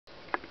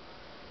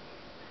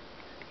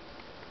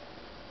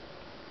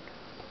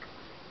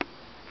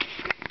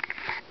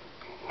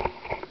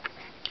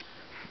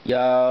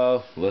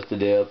Yo, what's the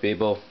deal,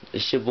 people?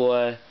 It's your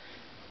boy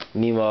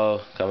Nemo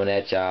coming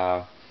at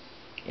y'all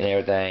and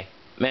everything.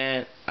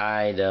 Man,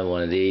 I ain't done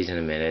one of these in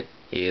a minute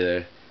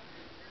either.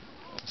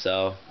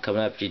 So,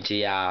 coming up to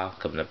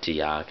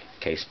y'all,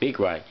 can't speak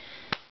right.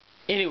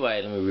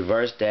 Anyway, let me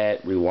reverse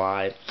that,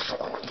 rewind.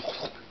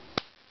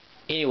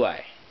 Anyway,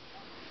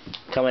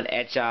 coming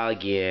at y'all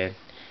again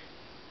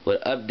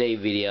with an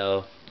update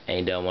video.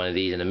 Ain't done one of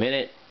these in a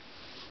minute.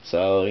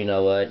 So, you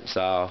know what?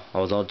 So, I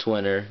was on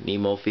Twitter,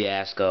 Nemo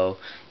fiasco.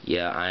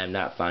 Yeah, I am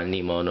not finding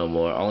Nemo no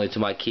more. Only to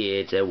my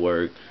kids at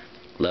work.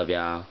 Love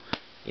y'all.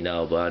 You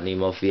know, but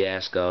Nemo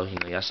fiasco. You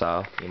know, y'all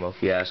saw Nemo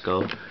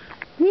fiasco.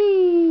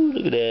 Woo!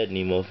 Look at that,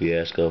 Nemo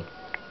fiasco.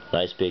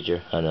 Nice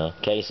picture, I know.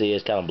 Can't see it,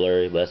 it's kind of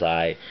blurry, but it's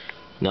alright.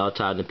 You know, I'm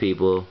talking to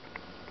people.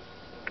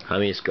 How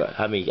many,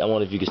 I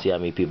wonder if you can see how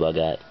many people I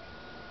got.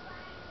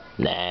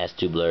 Nah, it's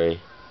too blurry.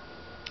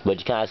 But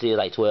you kind of see it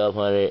like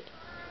 1,200.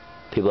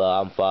 People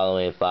I'm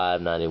following,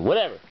 590,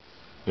 whatever.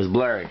 It's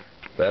blurry,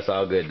 but that's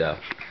all good though.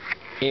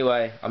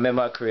 Anyway, I'm in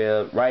my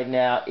crib right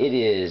now. It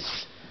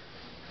is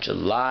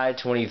July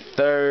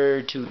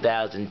 23rd,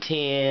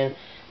 2010.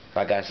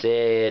 Like I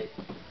said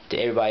to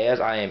everybody else,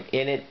 I am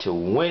in it to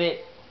win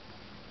it.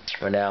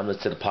 Right now, I'm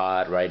listening to the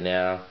pod right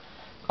now.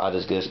 All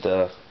this good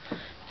stuff,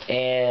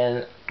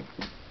 and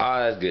all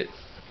that's good.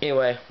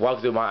 Anyway,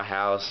 walk through my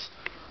house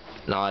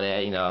and all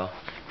that. You know,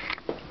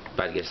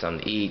 about to get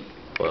something to eat.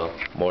 Well,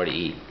 more to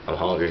eat. I'm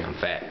hungry. I'm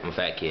fat. I'm a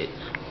fat kid.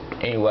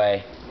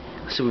 Anyway,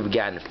 let's see what we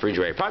got in the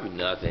refrigerator. Probably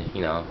nothing,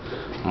 you know.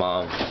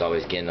 Mom's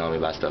always getting on me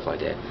about stuff like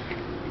that.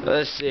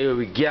 Let's see what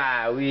we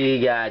got.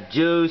 We got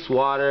juice,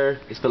 water.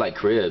 It feel like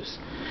cribs.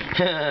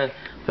 Feel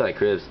like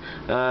cribs.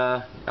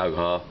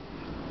 Alcohol.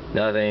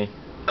 Nothing.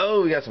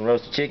 Oh, we got some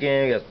roasted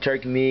chicken. We got some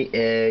turkey meat,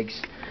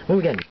 eggs. Oh,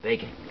 we got any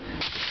bacon.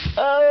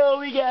 Oh,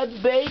 we got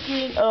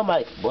bacon. Oh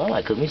my. Boy, I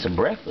might cook me some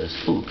breakfast.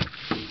 Ooh.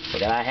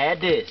 But I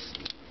had this.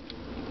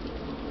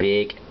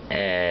 Big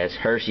ass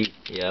Hershey.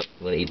 Yep,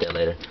 I'm gonna eat that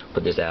later.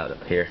 Put this out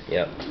here.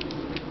 Yep.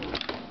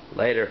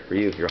 Later for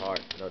you, your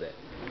heart. You know that.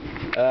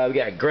 We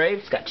got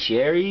grapes, got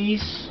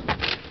cherries,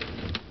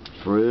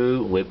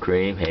 fruit, whipped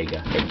cream. Hey,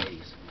 guys. Hey,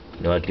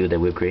 you know what I can do with that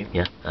whipped cream?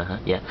 Yeah.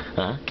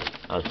 Yeah.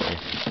 Okay.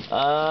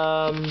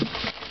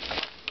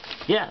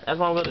 Yeah, that's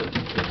what I'm gonna do.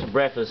 Get some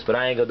breakfast, but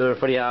I ain't gonna do it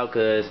for y'all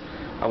because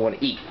I want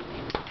to eat.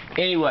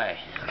 Anyway,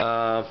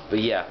 but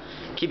yeah,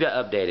 keep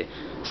y'all updated.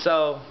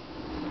 So.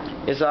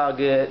 It's all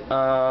good.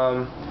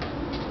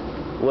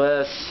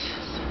 What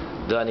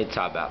do I need to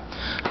talk about?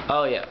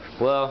 Oh yeah.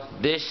 Well,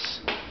 this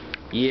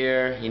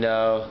year, you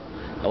know,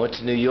 I went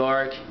to New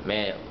York.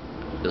 Man,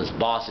 it was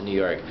Boston, New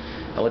York.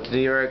 I went to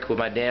New York with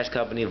my dance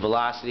company,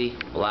 Velocity,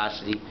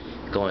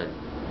 going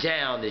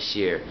down this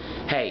year.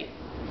 Hey,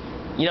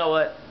 you know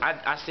what?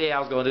 I said I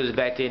was gonna do this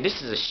back then.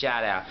 This is a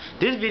shout out.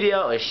 This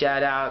video is a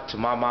shout out to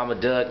my mama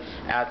Doug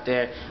out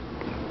there.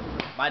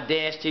 My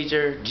dance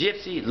teacher,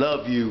 Gypsy,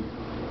 love you.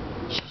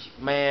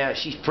 Man,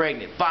 she's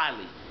pregnant,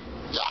 finally.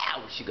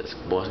 Yeah, she goes,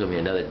 boy, it's gonna be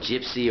another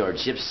Gypsy or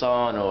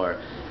Gypson or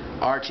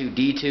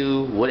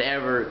R2D2,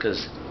 whatever,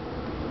 because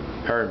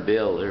her and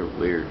Bill, they're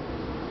weird.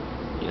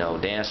 You know,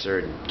 dancer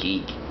and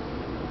geek.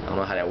 I don't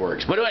know how that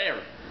works, but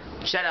whatever.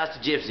 Shout outs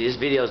to Gypsy. This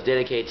video is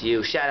dedicated to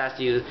you. Shout outs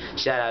to you.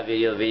 Shout out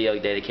video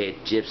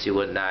dedicated to Gypsy,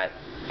 whatnot,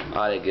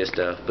 all that good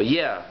stuff. But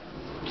yeah,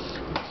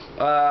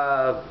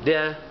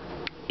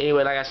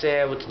 anyway, like I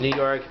said, I went to New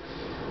York.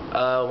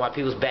 My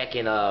people's back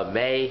in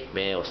May.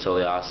 Man, it was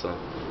totally awesome.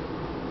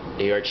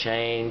 New York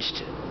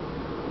changed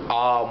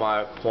all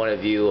my point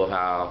of view of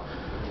how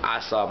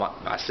I saw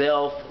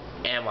myself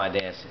and my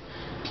dancing.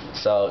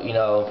 So, you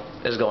know,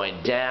 it's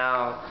going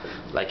down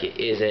like it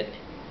isn't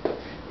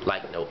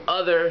like no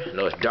other. I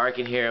know it's dark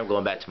in here. I'm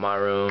going back to my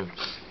room.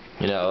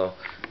 You know,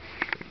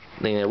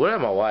 what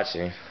am I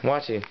watching? I'm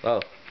watching,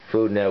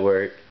 Food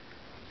Network.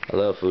 I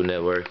love Food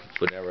Network.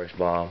 Food Network's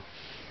bomb.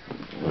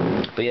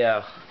 But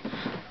yeah.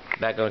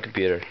 Back on the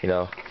computer, you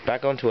know.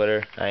 Back on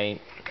Twitter. I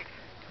ain't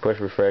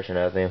push refresh or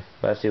nothing.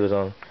 But I see what's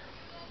on.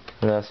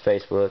 You know, it's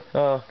Facebook.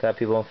 Oh, got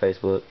people on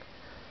Facebook.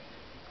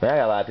 Man, I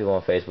got a lot of people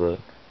on Facebook.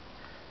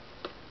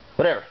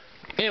 Whatever.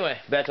 Anyway,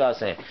 back to what I was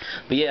saying.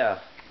 But yeah,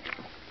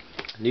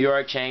 New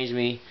York changed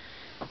me.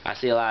 I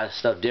see a lot of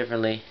stuff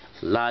differently.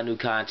 A lot of new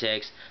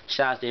context.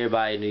 Shout out to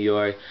everybody in New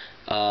York.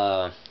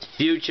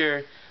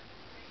 Future.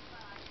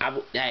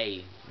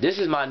 Hey, this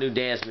is my new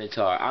dance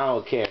mentor. I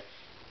don't care.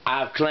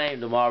 I've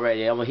claimed him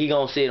already. He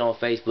gonna see it on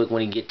Facebook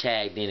when he get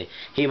tagged in it.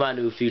 He my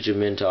new future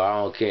mentor.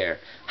 I don't care.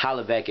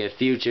 Holla back at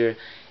Future.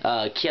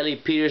 Kelly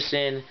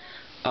Peterson.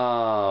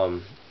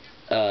 Who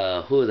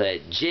is that?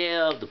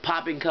 Jill, the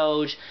popping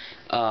coach.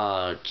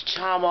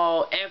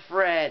 Chamo,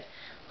 Efrat.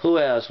 Who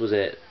else was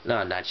it?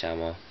 No, not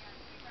Chamo.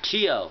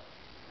 Chio.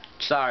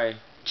 Sorry,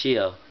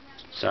 Chio.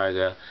 Sorry,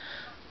 girl.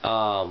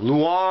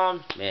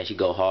 Luan. Man, she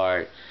go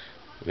hard.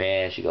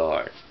 Man, she go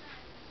hard.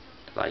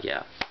 Like,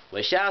 yeah.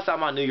 But shout out to all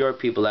my New York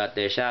people out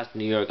there. Shout out to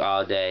New York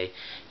all day.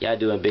 Y'all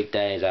doing big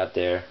things out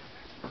there.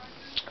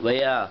 But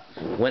yeah,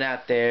 went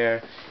out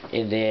there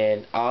and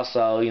then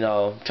also, you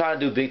know, trying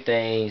to do big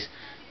things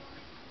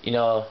you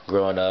know,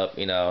 growing up,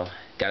 you know,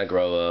 gotta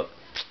grow up.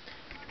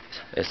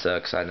 It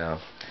sucks, I know.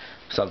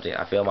 Something,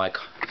 I feel my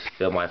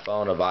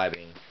phone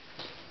vibing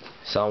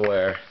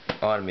somewhere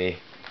on me.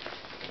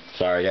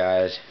 Sorry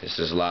guys, this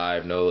is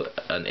live, no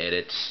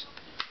unedits.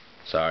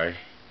 Sorry.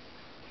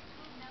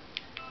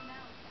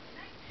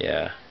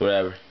 Yeah,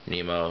 whatever.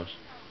 Nemo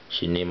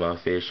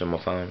fish on my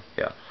phone.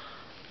 Yeah.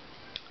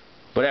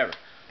 Whatever.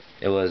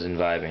 It wasn't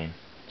vibing.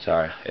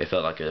 Sorry, it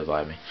felt like it was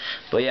vibing.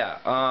 But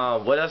yeah,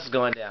 what else is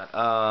going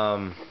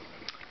down?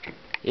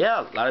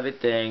 Yeah, a lot of big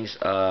things.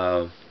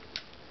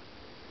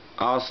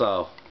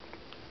 Also,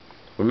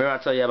 remember I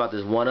told you about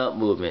this One Up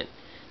movement.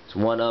 This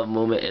One Up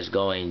movement is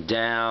going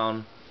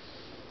down.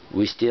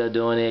 We still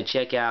doing it.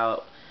 Check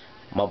out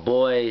my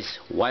boys,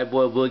 White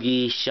Boy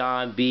Boogie,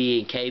 Sean B,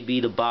 and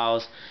KB the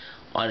Boss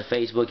on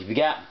Facebook.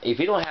 If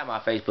you don't have my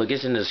Facebook,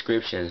 it's in the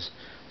descriptions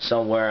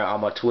somewhere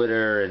on my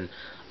Twitter, and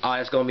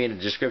it's gonna be in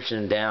the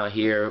description down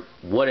here,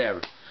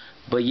 whatever.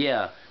 But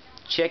yeah,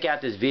 check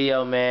out this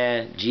video,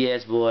 man.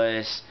 GS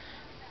Boys,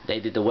 they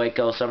did the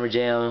Waco Summer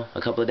Jam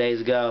a couple of days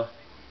ago.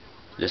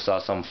 Just saw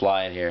something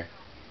fly in here.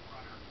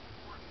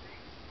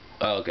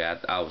 Oh, okay,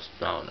 I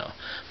don't know.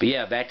 But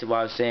yeah, back to what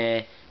I was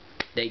saying.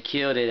 They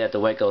killed it at the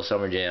Waco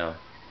Summer Jam.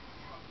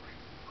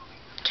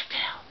 Check it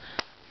out.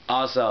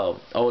 Also,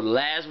 over the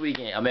last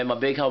weekend, I met my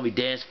big homie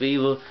Dance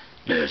Fever.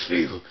 Dance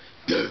Fever,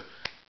 yeah.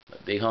 My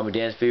big homie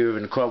Dance Fever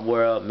in the club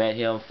world. Met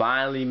him,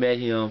 finally met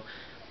him.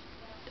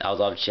 I was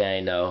off the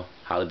chain though.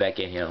 Holla back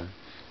at him.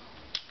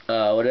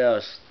 What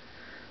else?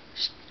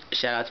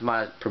 Shout out to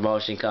my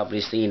promotion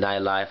company, Scene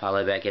Nightlife.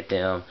 Holla back at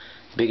them.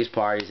 Biggest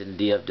parties in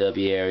the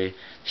DFW area.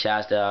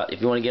 Shouts out.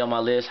 If you want to get on my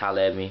list,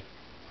 holla at me.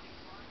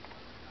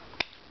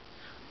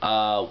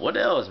 What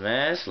else,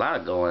 man? There's a lot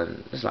of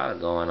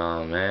going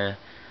on, man.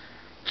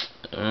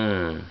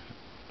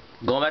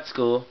 Going back to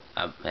school.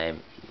 Hey,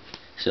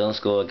 still in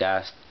school.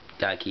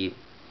 Gotta keep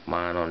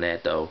mind on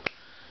that though.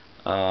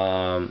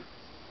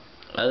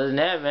 Other than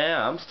that,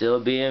 man, I'm still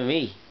being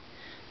me.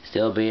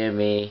 Still being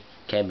me.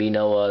 Can't be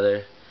no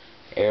other.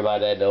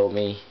 Everybody that know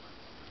me,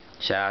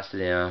 shout out to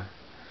them.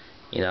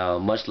 You know,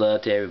 much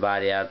love to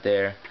everybody out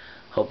there.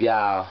 Hope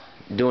y'all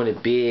doing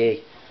it big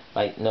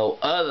like no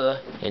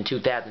other in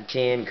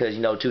 2010, because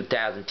you know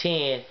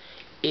 2010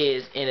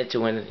 is in it to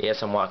win it.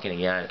 Yes, I'm walking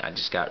again. I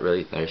just got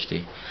really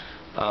thirsty.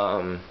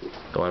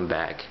 Going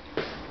back.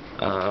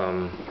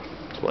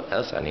 What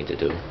else I need to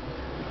do?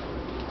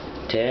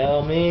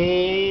 Tell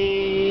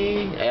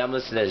me. Hey, I'm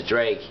listening to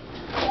Drake.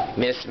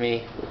 Miss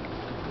Me.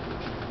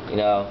 You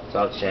know, it's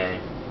off the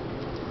chain.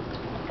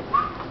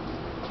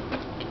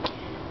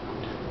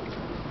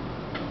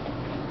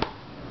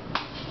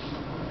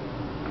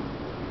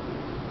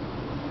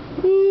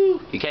 Woo.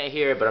 You can't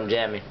hear it, but I'm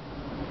jamming.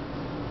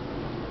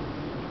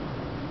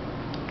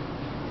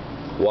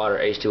 Water,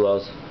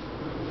 H2O's.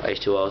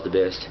 H2O is the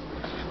best.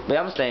 But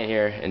I'm staying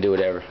here and do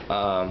whatever.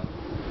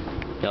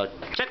 You know,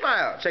 check me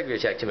out. Check me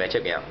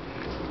out.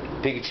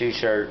 Pikachu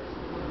shirt.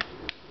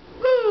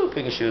 Woo,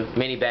 Pikachu.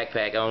 Mini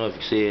backpack. I don't know if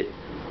you see it.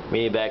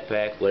 Mini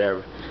backpack,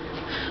 whatever.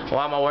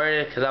 Why am I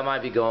wearing it? Because I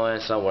might be going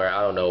somewhere.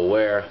 I don't know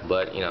where.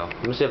 But, you know,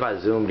 let me see if I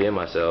zoomed in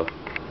myself.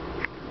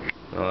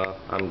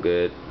 I'm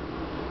good.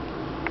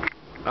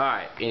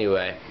 Alright,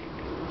 anyway.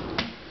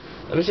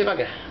 Let me see if I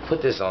can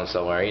put this on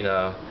somewhere, you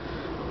know.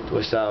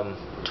 With some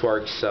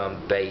twerk,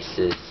 some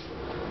basses.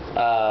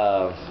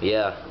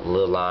 Yeah, a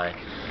little line.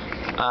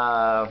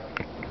 I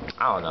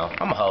don't know.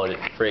 I'm gonna hold it.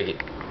 Frig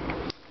it.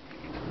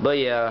 But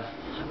yeah,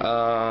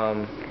 I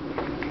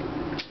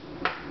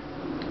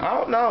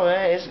don't know,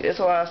 man. It's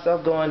a lot of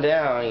stuff going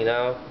down, you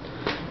know.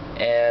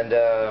 And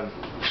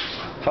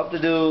hope to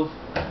do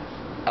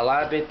a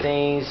lot of big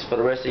things for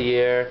the rest of the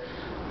year.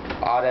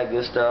 All that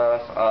good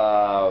stuff.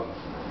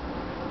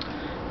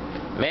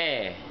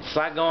 Man, it's a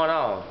lot going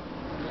on.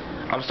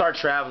 I'm gonna start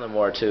traveling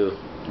more too.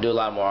 Do a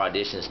lot more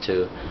auditions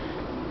too.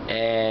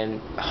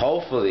 And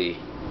hopefully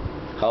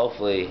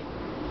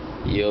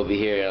you'll be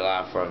hearing a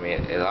lot from me.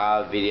 A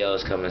lot of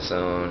videos coming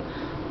soon.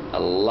 A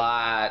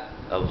lot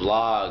of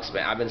vlogs,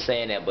 man. I've been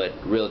saying that, but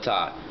real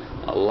talk.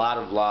 A lot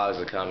of vlogs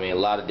are coming. A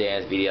lot of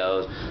dance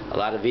videos. A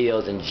lot of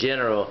videos in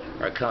general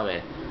are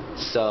coming.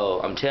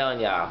 So I'm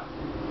telling y'all,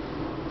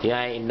 y'all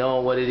ain't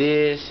knowing what it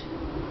is.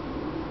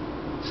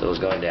 So it's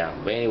going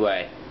down. But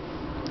anyway,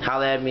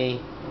 holla at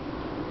me.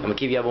 I'm gonna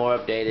keep y'all more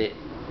updated.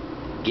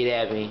 Get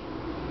at me.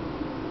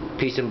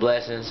 Peace and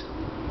blessings.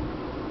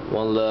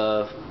 One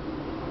love.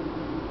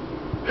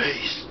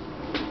 Peace.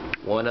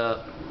 One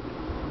up.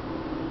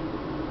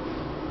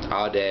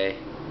 All day.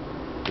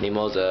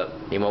 Nemo's up.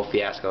 Nemo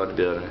Fiasco in the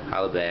building.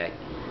 Holla back.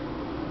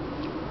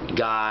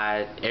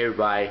 God,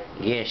 everybody.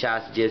 Again,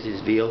 shout out to Jesse.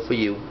 This video for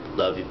you.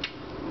 Love you.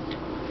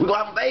 We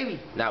gonna have a baby.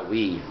 Not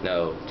we.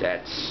 No,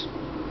 that's.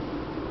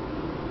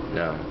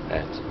 No,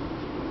 that's.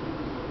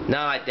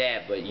 Not like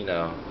that, but you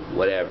know,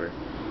 whatever.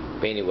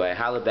 But anyway,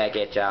 holla back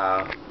at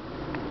y'all.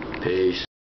 Peace.